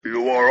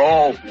are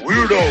all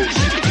weirdos.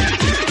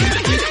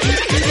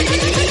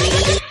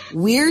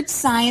 Weird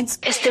science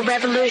is the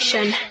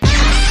revolution.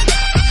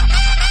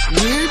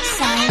 Weird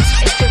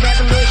science is the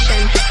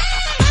revolution.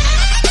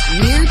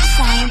 Weird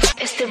science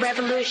is the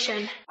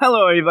revolution.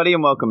 Hello, everybody,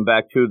 and welcome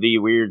back to the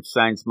Weird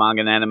Science Manga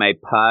and Anime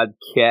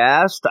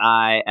Podcast.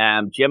 I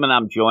am Jim, and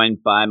I'm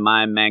joined by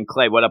my man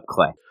Clay. What up,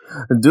 Clay?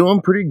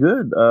 Doing pretty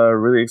good.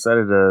 Really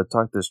excited to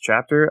talk this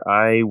chapter.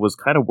 I was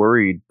kind of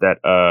worried that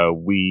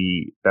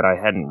I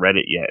hadn't read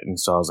it yet, and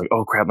so I was like,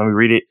 "Oh crap, let me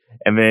read it."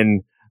 And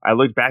then I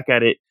looked back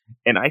at it,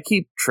 and I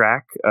keep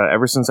track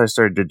ever since I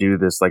started to do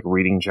this like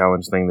reading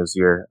challenge thing this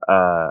year.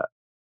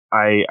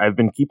 I've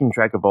been keeping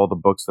track of all the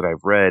books that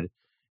I've read,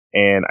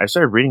 and I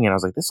started reading it. I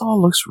was like, "This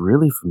all looks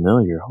really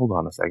familiar." Hold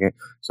on a second.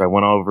 So I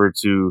went over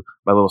to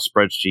my little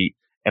spreadsheet,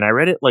 and I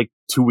read it like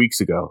 2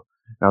 weeks ago,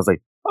 and I was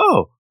like,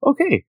 "Oh."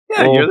 Okay.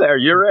 Yeah, well, you're there.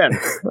 You're in.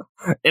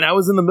 And I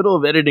was in the middle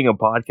of editing a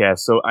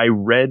podcast, so I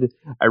read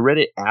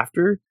it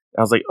after.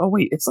 I was like, "Oh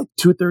wait, it's like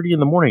 2:30 in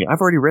the morning.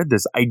 I've already read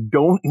this. I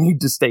don't need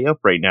to stay up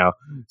right now."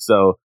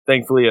 So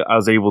thankfully, I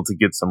was able to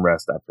get some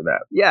rest after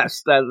that.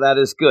 Yes, that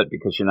is good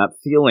because you're not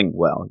feeling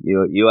well.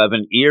 You have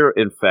an ear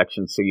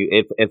infection, so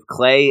if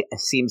Clay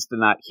seems to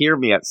not hear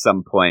me at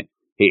some point,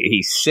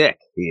 he's sick.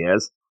 He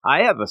is.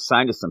 I have a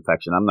sinus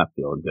infection. I'm not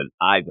feeling good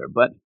either,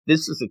 but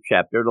this is a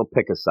chapter. It'll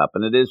pick us up,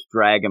 and it is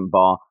Dragon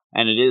Ball,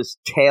 and it is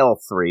Tale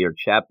 3, or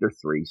Chapter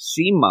 3,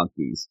 Sea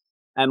Monkeys.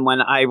 And when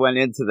I went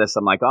into this,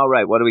 I'm like, all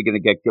right, what are we going to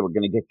get? We're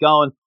going to get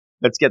going.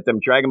 Let's get them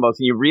Dragon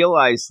Balls. And you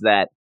realize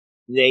that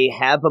they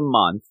have a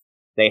month.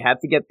 They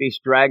have to get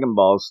these Dragon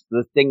Balls.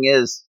 The thing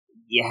is,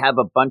 you have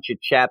a bunch of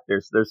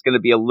chapters. There's going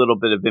to be a little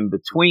bit of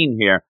in-between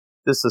here.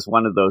 This is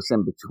one of those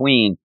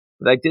in-between.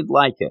 But I did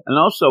like it. And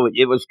also,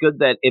 it was good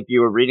that if you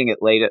were reading it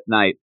late at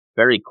night,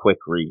 very quick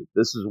read.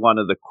 This is one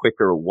of the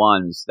quicker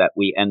ones that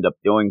we end up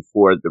doing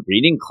for the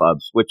reading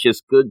clubs, which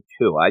is good,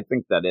 too. I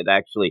think that it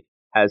actually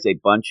has a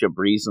bunch of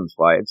reasons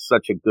why it's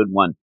such a good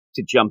one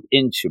to jump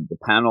into. The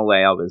panel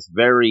layout is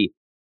very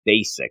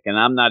basic,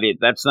 and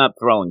that's not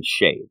throwing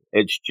shade.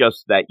 It's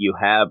just that you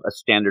have a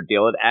standard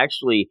deal. It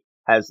actually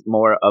has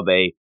more of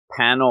a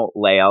panel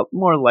layout,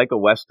 more like a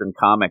Western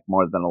comic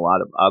more than a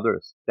lot of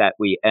others that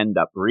we end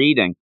up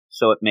reading.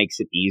 So it makes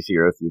it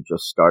easier if you're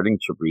just starting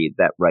to read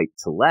that right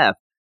to left.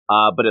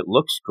 But it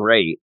looks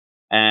great,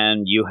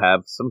 and you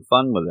have some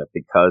fun with it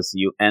because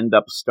you end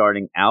up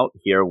starting out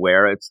here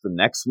where it's the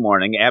next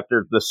morning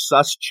after the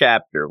sus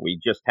chapter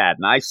we just had.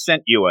 And I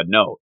sent you a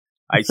note.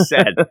 I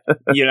said,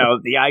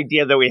 the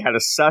idea that we had a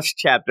sus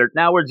chapter,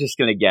 now we're just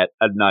going to get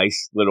a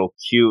nice little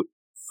cute,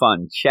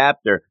 fun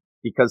chapter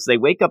because they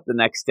wake up the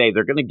next day.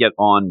 They're going to get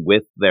on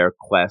with their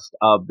quest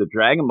of the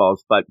Dragon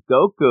Balls. But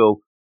Goku,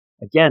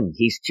 again,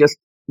 he's just,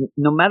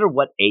 no matter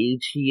what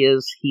age he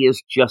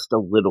is just a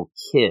little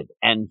kid,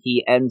 and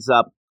he ends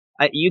up.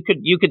 You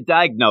could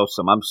diagnose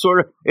him.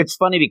 It's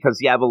funny because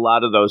you have a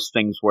lot of those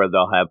things where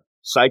they'll have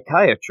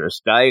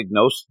psychiatrists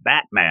diagnose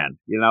Batman,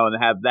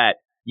 and have that.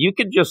 You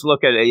could just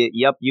look at it.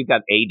 Yep, you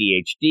got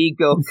ADHD,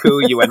 Goku.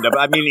 You end up.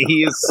 I mean,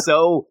 he is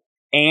so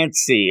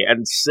antsy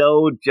and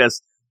so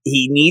just.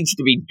 He needs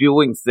to be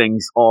doing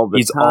things all the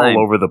time. He's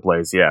all over the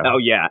place. Yeah. Oh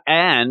yeah,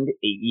 and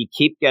you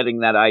keep getting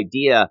that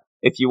idea.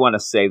 If you want to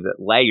say that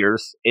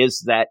layers,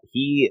 is that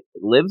he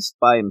lives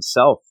by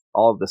himself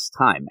all this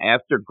time.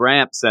 After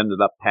Gramps ended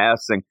up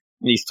passing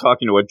and he's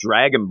talking to a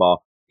Dragon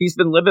Ball, he's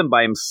been living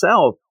by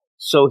himself.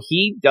 So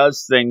he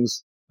does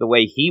things the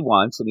way he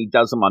wants and he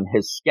does them on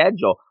his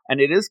schedule.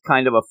 And it is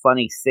kind of a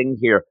funny thing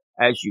here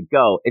as you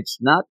go. It's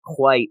not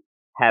quite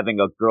having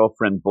a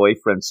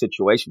girlfriend-boyfriend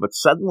situation, but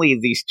suddenly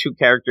these two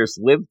characters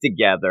live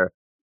together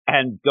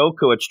and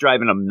Goku, it's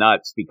driving him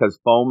nuts because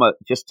Bulma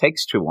just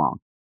takes too long.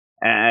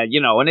 And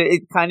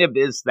it kind of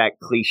is that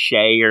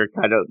cliche or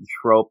kind of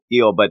trope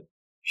deal, but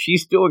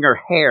she's doing her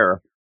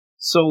hair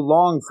so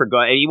long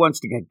and he wants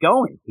to get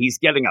going. He's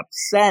getting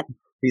upset.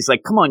 He's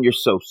like, come on, you're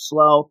so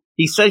slow.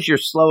 He says you're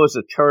slow as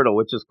a turtle,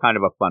 which is kind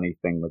of a funny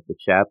thing with the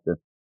chapter.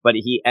 But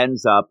he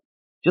ends up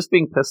just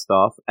being pissed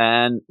off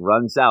and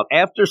runs out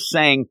after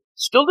saying,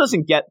 still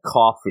doesn't get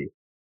coffee.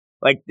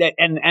 Like that.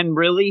 And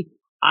really,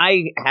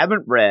 I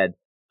haven't read.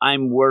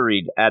 I'm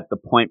worried at the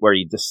point where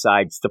he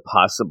decides to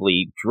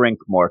possibly drink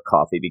more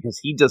coffee because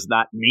he does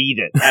not need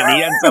it. And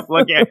he ends up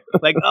looking at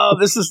like, oh,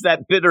 this is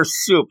that bitter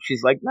soup.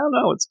 She's like,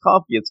 no, it's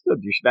coffee. It's good.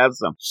 You should have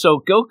some.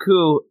 So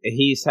Goku,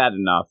 he's had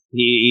enough.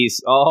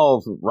 He's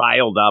all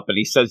riled up and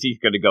he says he's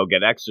going to go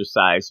get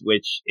exercise,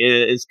 which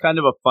is kind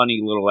of a funny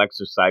little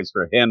exercise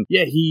for him.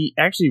 Yeah, he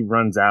actually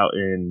runs out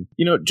and,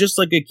 just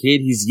like a kid,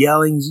 he's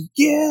yelling,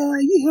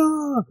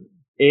 yeah.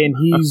 And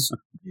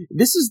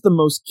this is the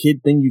most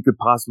kid thing you could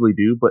possibly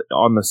do, but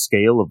on the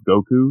scale of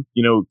Goku,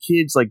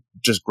 kids like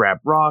just grab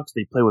rocks,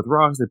 they play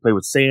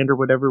with sand or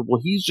whatever. Well,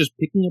 he's just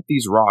picking up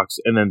these rocks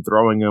and then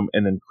throwing them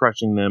and then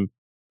crushing them.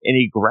 And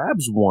he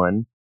grabs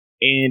one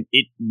and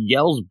it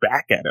yells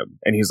back at him.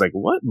 And he's like,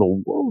 what in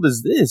the world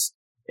is this?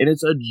 And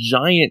it's a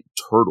giant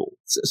turtle.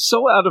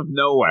 So out of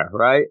nowhere,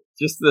 right?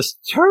 Just this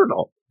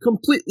turtle.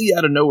 Completely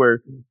out of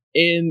nowhere.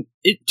 And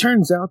it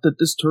turns out that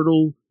this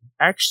turtle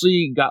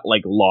actually got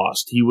like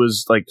lost. He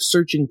was like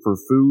searching for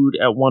food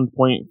at one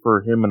point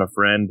for him and a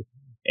friend,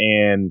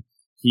 and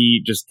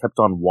he just kept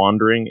on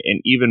wandering.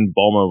 And even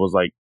Bulma was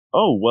like,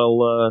 "Oh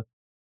well,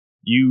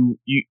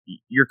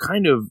 you're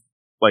kind of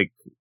like."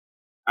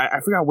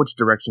 I forgot which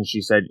direction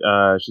she said.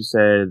 She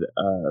said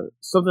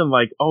something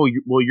like, "Oh,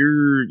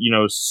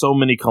 you're so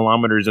many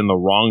kilometers in the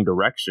wrong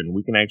direction.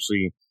 We can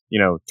actually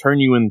turn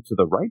you into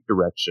the right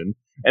direction."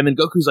 And then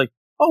Goku's like,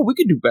 "Oh, we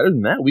can do better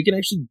than that. We can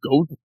actually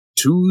go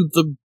to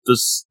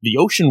the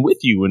ocean with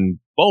you." And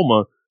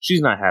Bulma, she's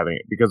not having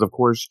it because, of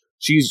course,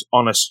 she's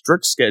on a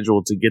strict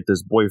schedule to get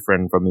this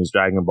boyfriend from these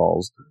Dragon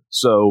Balls.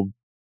 So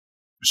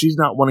she's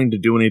not wanting to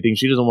do anything.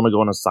 She doesn't want to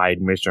go on a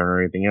side mission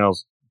or anything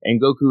else. And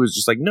Goku is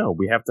just like, no,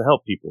 we have to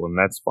help people, and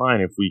that's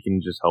fine if we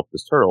can just help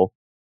this turtle.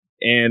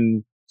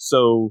 And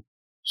so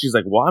she's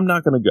like, well, I'm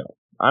not going to go.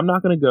 I'm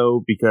not going to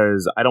go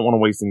because I don't want to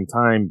waste any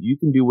time. You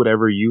can do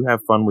whatever. You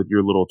have fun with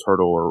your little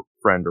turtle or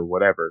friend or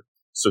whatever.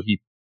 So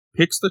he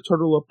picks the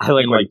turtle up. I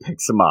like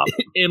picks him up.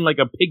 In like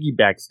a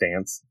piggyback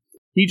stance.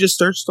 He just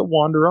starts to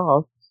wander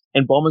off,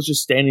 and Bulma's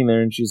just standing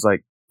there, and she's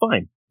like,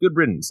 fine, good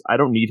riddance. I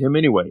don't need him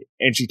anyway.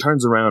 And she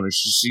turns around, and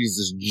she sees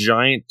this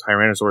giant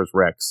Tyrannosaurus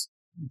Rex.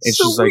 And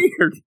so she's like,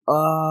 weird.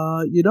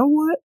 You know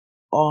what?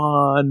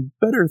 On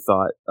better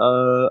thought,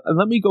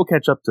 let me go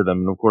catch up to them.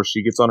 And of course,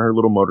 she gets on her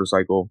little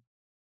motorcycle,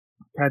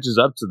 catches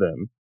up to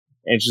them,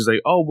 and she's like,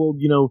 oh, well,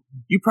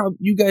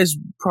 you guys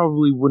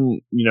probably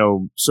wouldn't,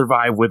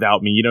 survive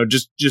without me,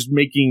 just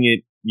making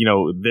it,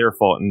 their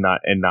fault and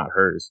not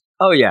hers.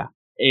 Oh, yeah.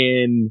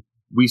 And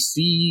we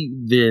see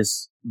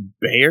this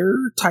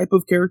bear type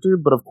of character,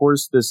 but of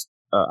course, this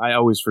I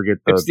always forget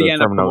it's the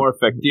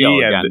anthropomorphic deal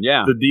again.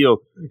 The deal.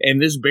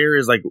 And this bear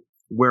is like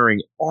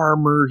wearing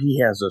armor. He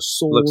has a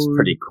sword. Looks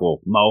pretty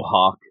cool.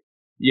 Mohawk.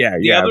 Yeah,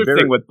 the other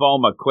thing with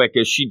Bulma, quick,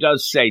 is she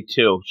does say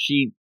too,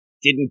 she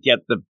didn't get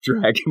the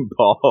Dragon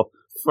Ball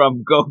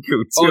from Goku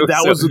too. Oh,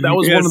 that was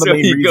one of the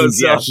main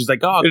reasons. Yeah, she's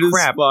like, oh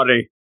crap,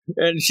 funny.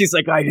 And she's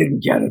like, I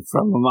didn't get it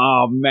from him.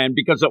 Oh man,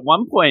 because at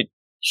one point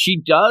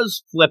she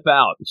does flip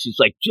out. She's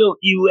like, don't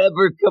you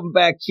ever come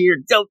back here.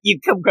 Don't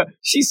you come back.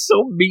 She's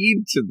so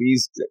mean to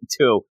these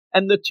two.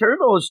 And the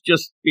turtle is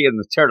just being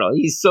the turtle.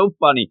 He's so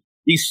funny.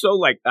 He's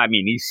so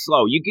he's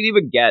slow. You can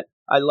even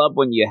I love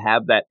when you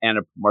have that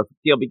anthropomorphic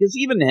deal because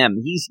even him,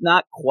 he's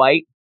not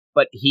quite,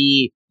 but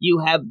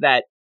you have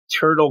that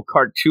turtle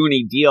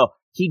cartoony deal.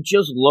 He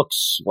just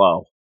looks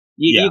slow.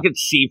 You can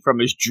see from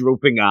his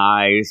drooping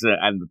eyes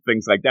and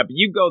things like that. But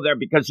you go there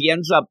because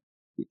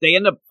they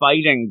end up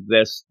fighting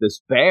this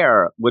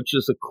bear, which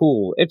is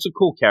it's a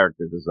cool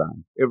character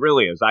design. It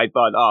really is. I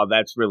thought, oh,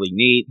 that's really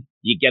neat.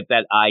 You get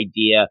that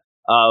idea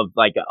of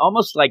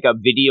almost like a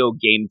video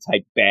game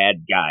type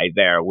bad guy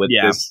there with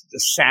this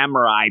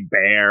samurai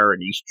bear,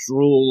 and he's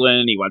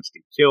drooling. He wants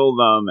to kill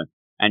them.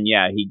 And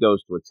he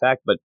goes to attack.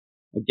 But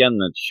again,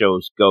 that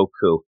shows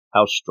Goku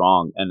how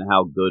strong and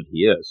how good he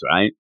is,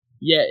 right?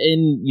 Yeah,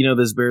 and,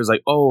 this bear's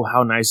like, oh,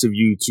 how nice of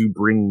you to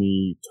bring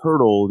me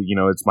turtle.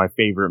 It's my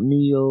favorite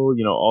meal,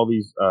 all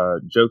these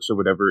jokes or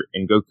whatever.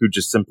 And Goku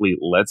just simply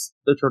lets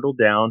the turtle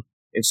down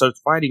and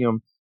starts fighting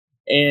him.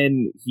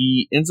 And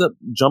he ends up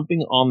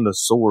jumping on the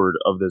sword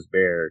of this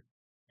bear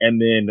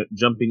and then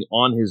jumping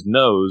on his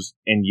nose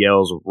and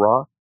yells,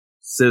 rock,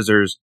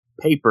 scissors,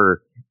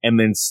 paper, and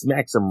then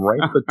smacks him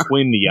right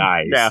between the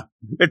eyes. Yeah,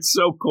 it's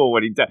so cool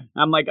what he does.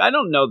 I'm like, I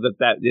don't know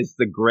that is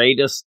the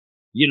greatest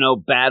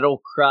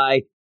battle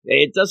cry.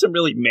 It doesn't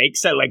really make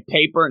sense, like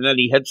paper, and then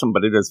he hits him,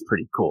 but it is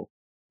pretty cool.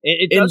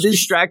 It does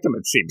distract him,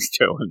 it seems,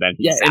 too, and then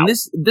he's out.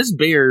 And this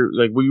bear,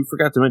 like we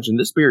forgot to mention,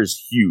 this bear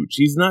is huge.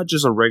 He's not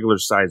just a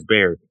regular-sized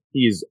bear.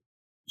 He is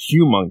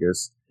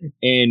humongous,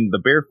 and the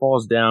bear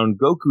falls down.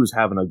 Goku's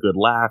having a good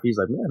laugh. He's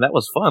like, man, that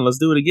was fun. Let's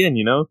do it again,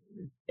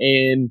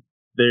 And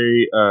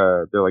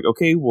they're like,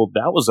 okay, well,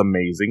 that was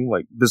amazing.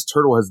 Like, this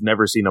turtle has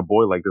never seen a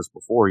boy like this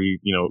before. He,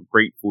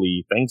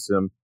 gratefully thanks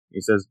him.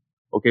 He says,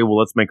 okay, well,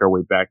 let's make our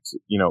way back to,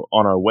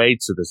 on our way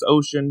to this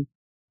ocean.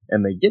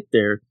 And they get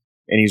there,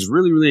 and he's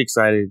really, really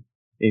excited. And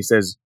he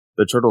says,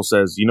 the turtle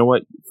says, you know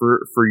what,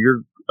 for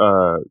your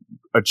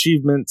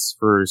achievements,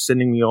 for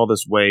sending me all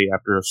this way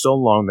after so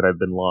long that I've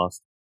been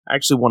lost, I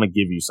actually want to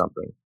give you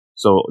something.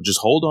 So just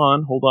hold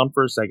on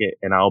for a second,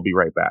 and I'll be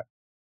right back.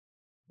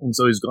 And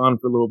so he's gone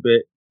for a little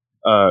bit.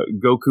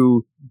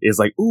 Goku is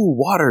like, ooh,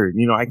 water,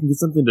 I can get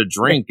something to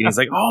drink. And he's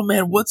like, oh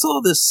man, what's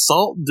all this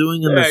salt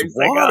doing in this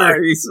water?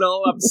 Like, he's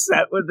so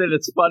upset with it.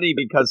 It's funny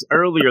because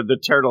earlier the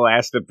turtle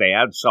asked if they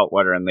had salt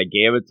water and they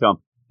gave it to him.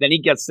 Then he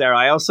gets there.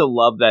 I also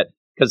love that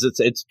because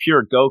it's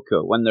pure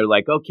Goku when they're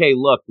like, okay,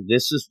 look,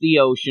 this is the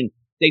ocean.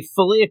 They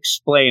fully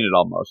explain it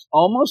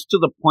almost to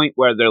the point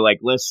where they're like,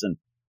 listen,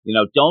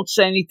 don't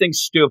say anything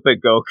stupid,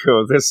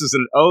 Goku. This is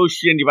an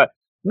ocean.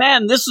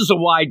 Man, this is a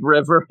wide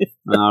river.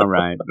 All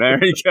right. There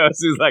he goes.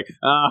 He's like,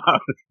 oh,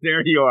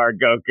 there you are,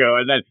 Goku.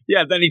 And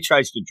then he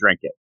tries to drink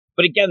it.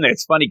 But again,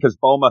 it's funny because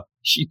Bulma,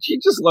 she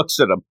just looks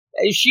at him.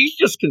 She's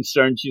just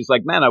concerned. She's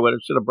like, man,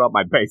 should have brought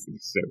my bathing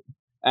suit.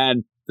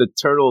 And the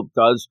turtle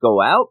does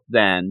go out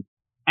then.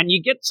 And you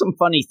get some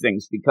funny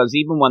things because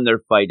even when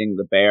they're fighting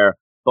the bear,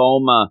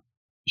 Bulma,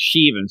 she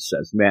even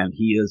says, man,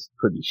 he is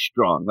pretty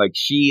strong. Like,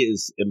 she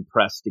is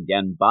impressed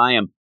again by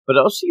him. But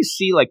also you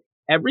see, like,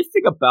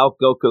 everything about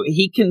Goku,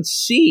 he can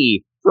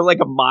see for like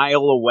a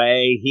mile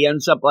away. He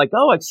ends up like,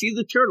 oh, I see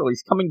the turtle.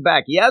 He's coming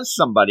back. He has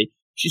somebody.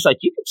 She's like,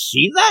 you can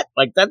see that?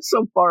 Like, that's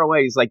so far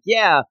away. He's like,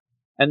 yeah.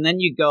 And then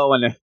you go,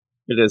 and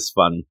it is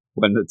funny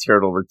when the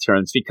turtle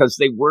returns, because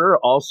they were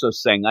also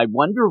saying, I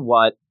wonder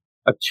what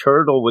a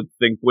turtle would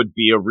think would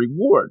be a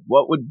reward.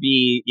 What would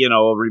be,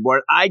 a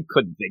reward? I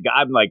couldn't think.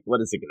 I'm like,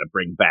 what is it going to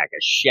bring back? A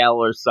shell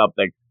or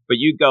something? But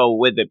you go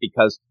with it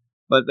because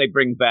what they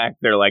bring back,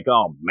 they're like,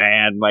 oh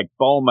man, like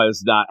Bulma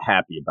is not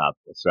happy about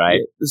this, right?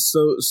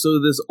 So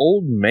this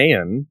old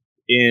man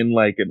in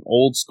like an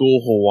old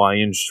school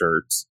Hawaiian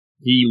shirt,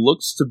 he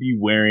looks to be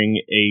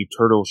wearing a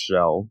turtle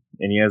shell,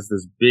 and he has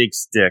this big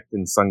stick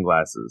and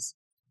sunglasses.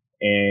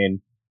 And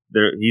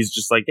he's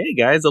just like, hey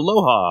guys,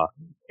 aloha.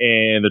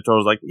 And the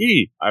turtle's like,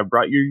 hey, I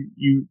brought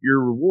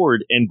your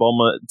reward. And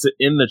Bulma, to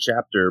end the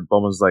chapter,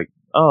 Bulma's like,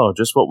 oh,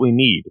 just what we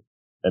need.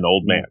 An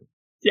old man.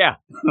 Yeah.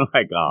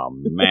 Like, oh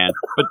man.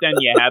 But then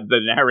you have the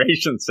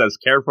narration says,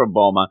 careful,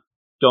 Bulma.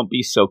 Don't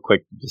be so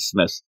quick to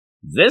dismiss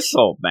this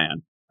old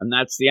man. And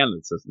that's the end.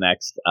 It says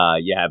next,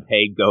 you have,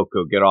 hey,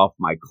 Goku, get off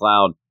my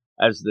cloud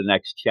as the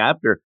next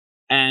chapter.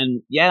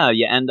 And yeah,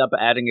 you end up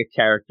adding a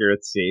character,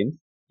 it seems.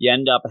 You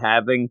end up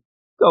having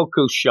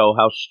Goku show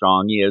how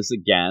strong he is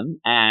again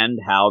and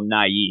how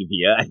naive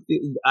he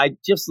is. I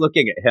just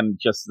looking at him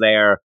just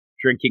there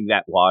drinking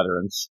that water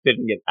and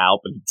spitting it out,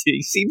 but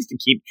he seems to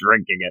keep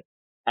drinking it.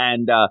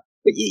 And but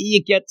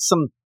you get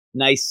some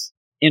nice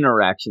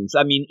interactions.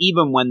 I mean,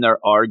 even when they're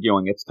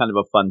arguing, it's kind of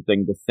a fun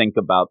thing to think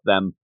about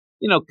them,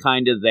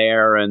 kind of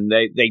there, and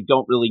they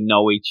don't really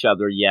know each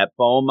other yet.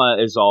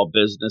 Bulma is all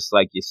business,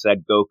 like you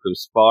said.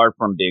 Goku's far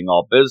from being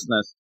all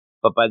business,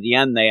 but by the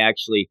end, they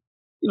actually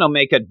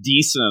make a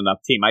decent enough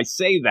team. I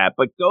say that,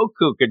 but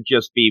Goku could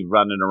just be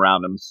running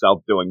around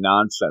himself doing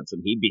nonsense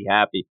and he'd be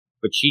happy,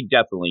 but she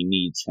definitely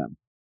needs him.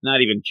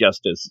 Not even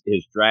just as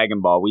his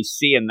Dragon Ball. We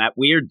see in that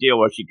weird deal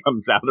where she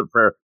comes out of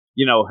her,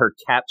 her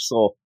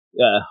capsule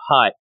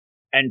hut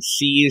and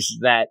sees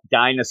that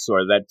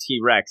dinosaur, that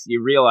T-Rex.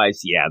 You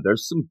realize, yeah,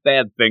 there's some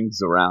bad things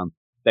around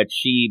that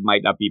she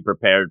might not be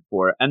prepared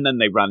for. And then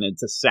they run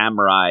into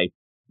Samurai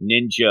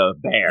Ninja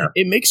Bear.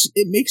 It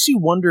makes you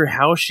wonder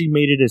how she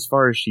made it as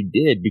far as she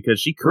did, because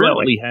she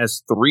currently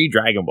has 3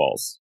 Dragon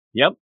Balls.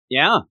 Yep.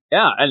 Yeah.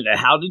 And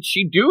how did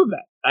she do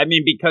that? I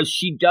mean, because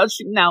she does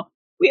now.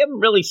 We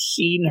haven't really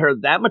seen her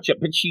that much,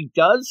 but she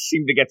does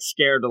seem to get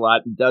scared a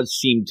lot and does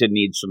seem to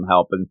need some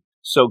help. And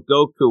so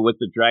Goku with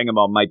the Dragon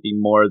Ball might be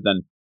more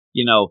than,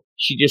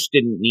 she just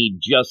didn't need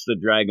just the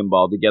Dragon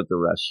Ball to get the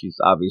rest. She's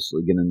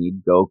obviously going to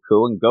need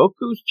Goku, and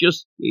Goku's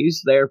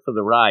he's there for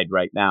the ride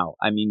right now.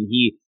 I mean,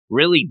 he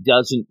really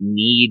doesn't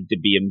need to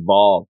be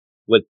involved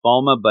with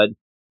Bulma, but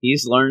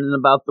he's learning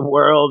about the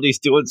world. He's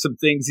doing some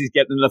things. He's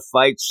getting in the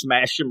fight,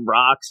 smashing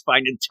rocks,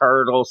 finding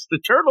turtles. The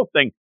turtle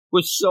thing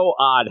was so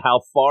odd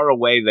how far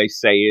away they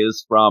say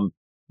is from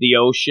the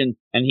ocean,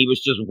 and he was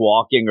just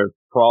walking or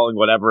crawling,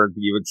 whatever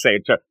you would say,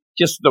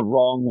 just the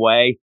wrong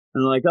way.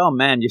 And like, oh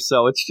man,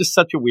 so it's just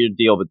such a weird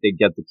deal, but they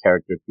get the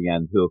character at the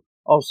end who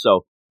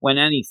also, when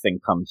anything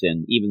comes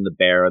in, even the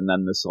bear and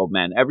then this old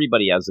man,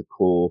 everybody has a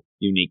cool,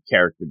 unique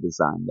character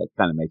design that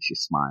kind of makes you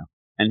smile.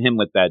 And him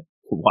with that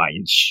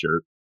Hawaiian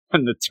shirt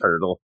and the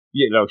turtle,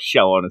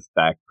 shell on his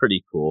back,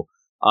 pretty cool.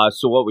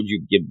 So what would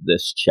you give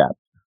this chapter?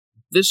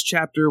 This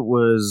chapter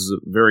was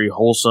very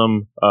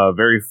wholesome,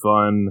 very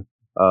fun,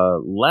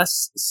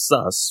 less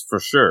sus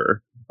for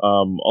sure,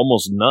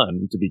 almost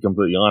none to be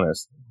completely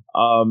honest.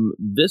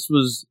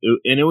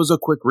 It was a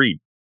quick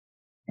read,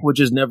 which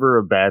is never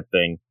a bad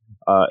thing.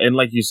 And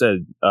like you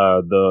said,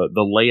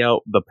 the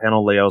layout, the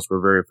panel layouts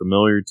were very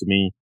familiar to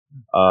me.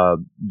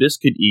 This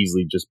could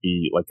easily just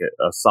be like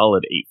a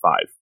solid 8.5.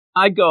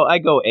 I go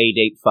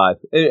 8.85.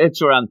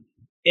 It's around.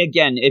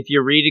 Again, if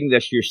you're reading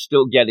this, you're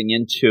still getting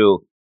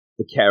into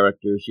the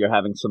characters. You're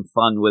having some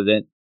fun with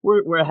it.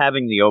 We're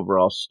having the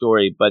overall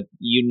story, but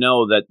you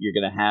know that you're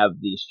going to have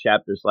these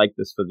chapters like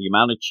this for the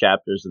amount of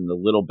chapters and the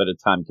little bit of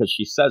time. Because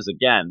she says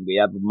again, we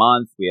have a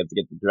month, we have to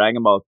get the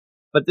Dragon Ball.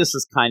 But this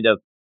is kind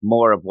of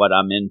more of what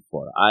I'm in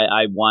for.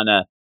 I want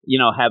to,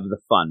 have the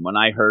fun. When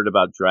I heard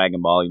about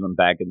Dragon Ball, even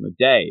back in the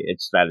day,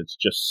 it's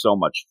just so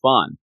much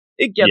fun.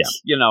 It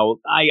gets,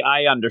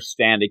 I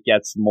understand it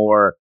gets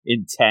more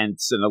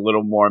intense and a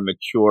little more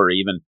mature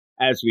even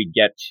as we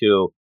get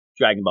to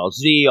Dragon Ball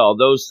Z, all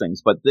those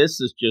things. But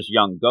this is just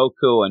young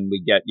Goku, and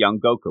we get young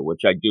Goku,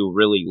 which I do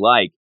really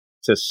like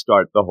to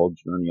start the whole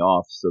journey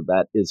off. So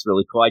that is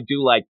really cool. I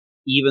do like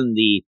even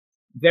the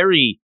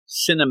very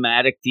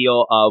cinematic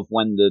deal of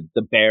when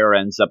the bear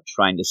ends up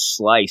trying to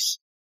slice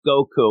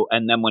Goku,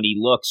 and then when he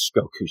looks,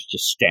 Goku's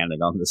just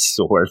standing on the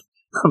sword.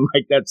 I'm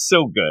like, that's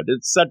so good.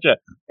 It's such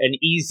an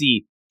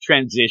easy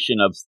transition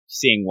of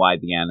seeing why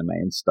the anime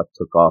and stuff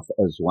took off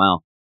as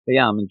well. But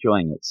yeah, I'm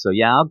enjoying it. So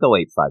yeah, I'll go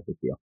 8.5 with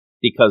you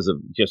because of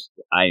just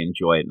I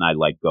enjoy it and I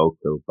like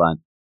Goku. But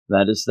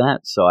that is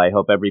that. So I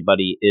hope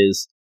everybody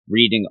is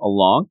reading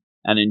along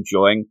and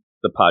enjoying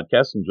the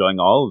podcast, enjoying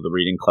all of the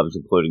reading clubs,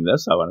 including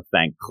this. I want to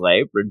thank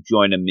Clay for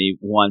joining me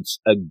once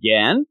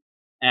again.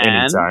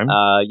 And, anytime.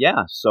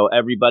 So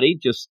everybody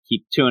just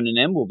keep tuning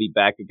in. We'll be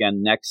back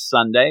again next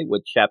Sunday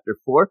with Chapter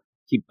 4.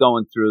 Keep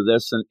going through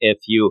this. And if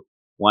you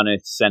want to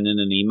send in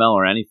an email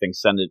or anything,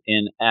 send it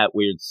in at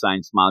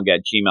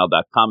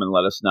weirdsciencemanga@gmail.com and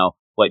let us know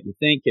what you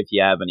think. If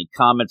you have any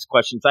comments,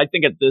 questions, I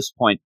think at this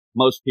point,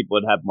 most people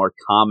would have more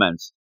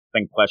comments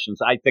than questions.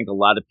 I think a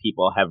lot of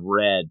people have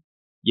read,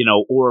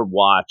 or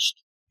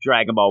watched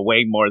Dragon Ball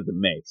way more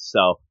than me.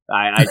 So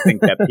I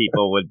think that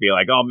people would be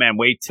like, oh man,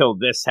 wait till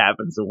this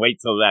happens and wait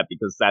till that,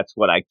 because that's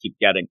what I keep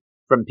getting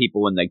from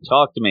people when they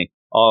talk to me.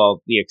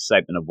 All the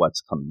excitement of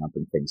what's coming up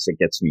and things that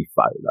gets me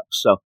fired up.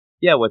 So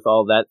yeah, with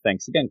all that,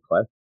 thanks again,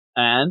 Clay.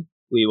 And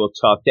we will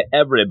talk to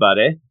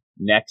everybody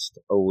next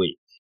week.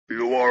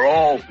 You are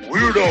all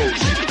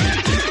weirdos.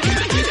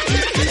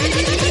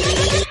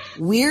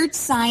 Weird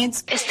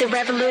science It's the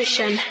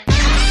revolution.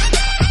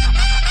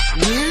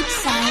 Weird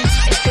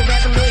science It's the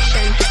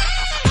revolution.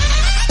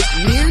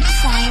 Weird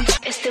science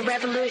It's the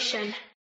revolution.